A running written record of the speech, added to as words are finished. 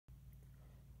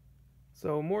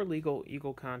So more legal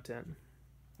Eagle content,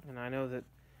 and I know that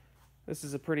this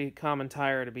is a pretty common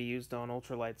tire to be used on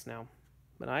ultralights now,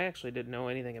 but I actually didn't know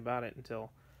anything about it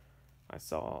until I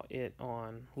saw it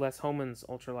on Les Homan's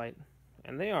ultralight,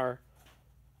 and they are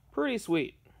pretty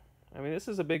sweet. I mean, this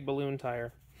is a big balloon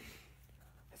tire.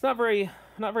 It's not very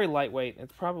lightweight.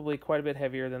 It's probably quite a bit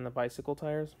heavier than the bicycle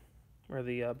tires or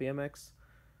the BMX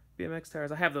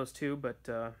tires. I have those too, but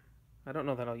I don't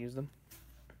know that I'll use them.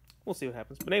 We'll see what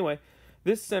happens. But anyway,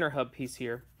 this center hub piece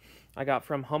here I got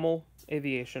from Hummel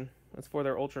Aviation. It's for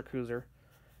their Ultra Cruiser,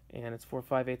 and it's for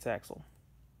 5/8 axle.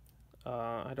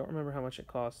 I don't remember how much it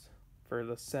cost for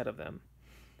the set of them,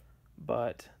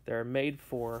 but they're made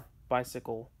for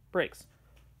bicycle brakes.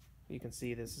 You can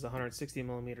see this is a 160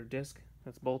 millimeter disc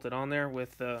that's bolted on there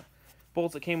with the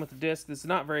bolts that came with the disc. This is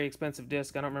not a very expensive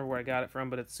disc. I don't remember where I got it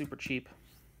from, but it's super cheap.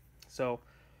 So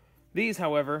these,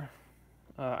 however,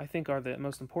 I think are the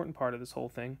most important part of this whole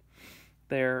thing.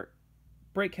 They're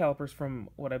brake calipers from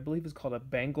what I believe is called a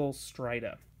Bengal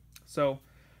Strida. So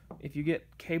if you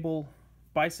get cable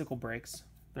bicycle brakes,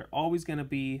 they're always going to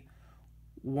be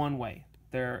one way.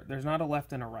 There's not a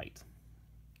left and a right.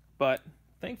 But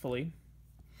thankfully,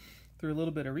 through a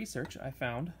little bit of research, I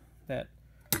found that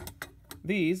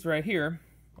these right here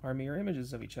are mirror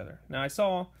images of each other. Now, I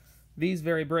saw these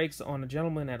very brakes on a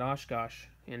gentleman at Oshkosh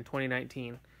in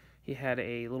 2019. He had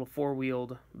a little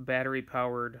four-wheeled,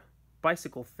 battery-powered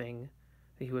bicycle thing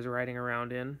that he was riding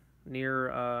around in near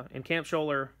in Camp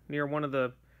Scholler, near one of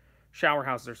the shower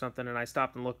houses or something, and I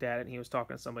stopped and looked at it, and he was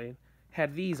talking to somebody.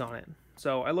 Had these on it.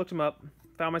 So I looked them up,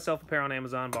 found myself a pair on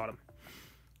Amazon, bought them.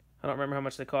 I don't remember how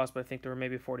much they cost, but I think they were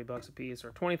maybe 40 bucks a piece,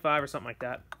 or 25 or something like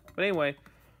that. But anyway,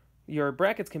 your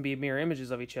brackets can be mirror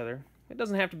images of each other. It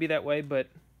doesn't have to be that way, but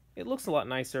it looks a lot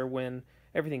nicer when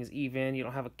everything is even. You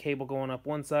don't have a cable going up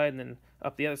one side and then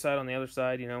up the other side on the other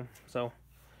side, you know. So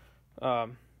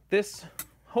this,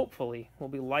 hopefully, will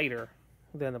be lighter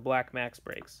than the Black Max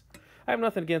brakes. I have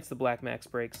nothing against the Black Max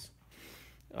brakes.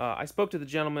 I spoke to the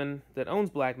gentleman that owns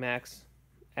Black Max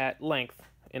at length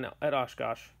at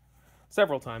Oshkosh.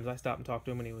 Several times I stopped and talked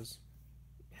to him when he was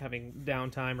having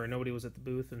downtime or nobody was at the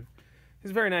booth. And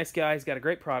he's a very nice guy. He's got a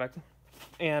great product.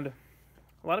 And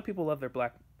a lot of people love their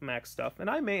Black Max stuff. And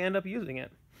I may end up using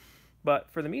it. But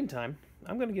for the meantime,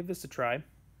 I'm going to give this a try.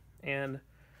 And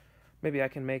maybe I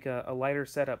can make a lighter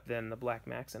setup than the Black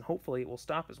Max. And hopefully it will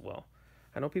stop as well.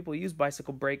 I know people use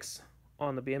bicycle brakes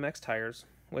on the BMX tires,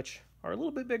 which are a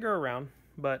little bit bigger around.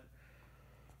 But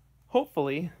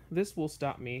hopefully this will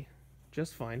stop me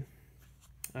just fine.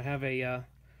 I have a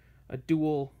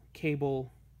dual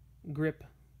cable grip,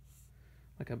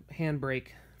 like a handbrake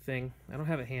thing. I don't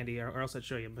have it handy, or else I'd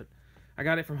show you, but I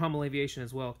got it from Hummel Aviation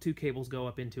as well. Two cables go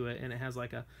up into it, and it has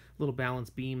like a little balance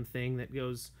beam thing that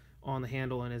goes on the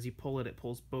handle, and as you pull it, it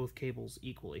pulls both cables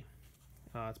equally.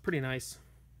 It's pretty nice.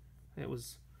 It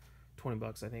was 20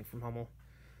 bucks, I think, from Hummel.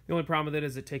 The only problem with it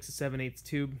is it takes a 7/8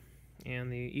 tube,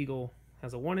 and the Eagle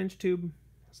has a 1-inch tube,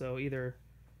 so either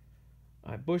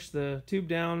I bush the tube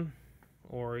down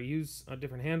or use a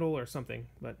different handle or something,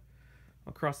 but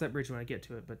I'll cross that bridge when I get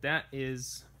to it. But that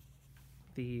is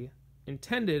the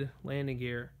intended landing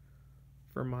gear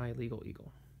for my Legal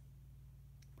Eagle.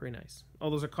 Pretty nice. Oh,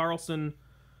 those are Carl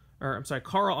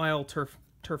Isle Turf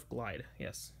Glide.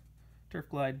 Yes, Turf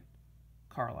Glide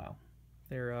Carlisle.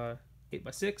 They're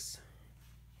 8x6,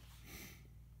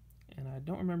 and I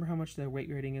don't remember how much their weight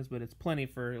rating is, but it's plenty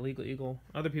for Legal Eagle.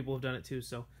 Other people have done it too,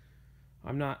 so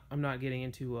I'm not getting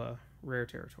into rare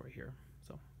territory here.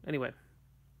 So anyway,